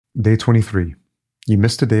Day 23. You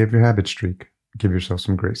missed a day of your habit streak. Give yourself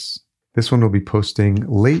some grace. This one will be posting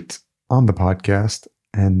late on the podcast,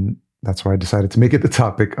 and that's why I decided to make it the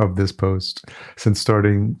topic of this post. Since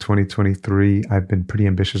starting 2023, I've been pretty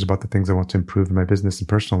ambitious about the things I want to improve in my business and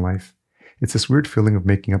personal life. It's this weird feeling of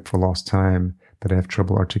making up for lost time that I have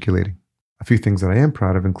trouble articulating. A few things that I am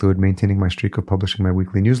proud of include maintaining my streak of publishing my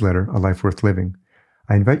weekly newsletter, A Life Worth Living.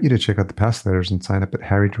 I invite you to check out the past letters and sign up at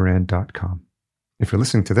harryduran.com. If you're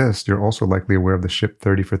listening to this, you're also likely aware of the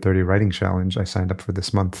Ship30for30 writing challenge I signed up for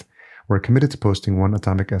this month, where I committed to posting one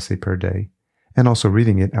atomic essay per day, and also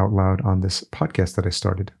reading it out loud on this podcast that I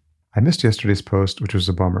started. I missed yesterday's post, which was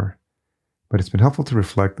a bummer, but it's been helpful to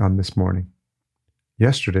reflect on this morning.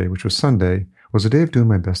 Yesterday, which was Sunday, was a day of doing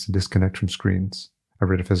my best to disconnect from screens. I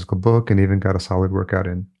read a physical book and even got a solid workout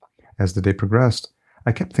in. As the day progressed,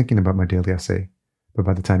 I kept thinking about my daily essay, but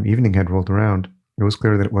by the time evening had rolled around, it was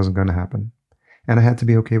clear that it wasn't going to happen, and I had to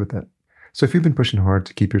be okay with that. So if you've been pushing hard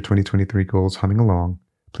to keep your 2023 goals humming along,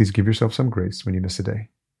 please give yourself some grace when you miss a day.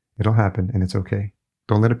 It'll happen, and it's okay.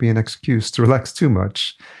 Don't let it be an excuse to relax too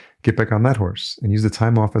much. Get back on that horse and use the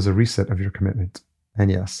time off as a reset of your commitment. And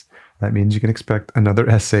yes, that means you can expect another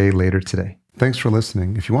essay later today. Thanks for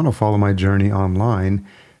listening. If you want to follow my journey online,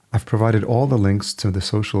 I've provided all the links to the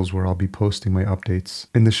socials where I'll be posting my updates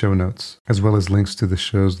in the show notes, as well as links to the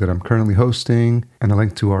shows that I'm currently hosting and a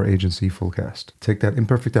link to our agency Fullcast. Take that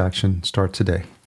imperfect action. Start today.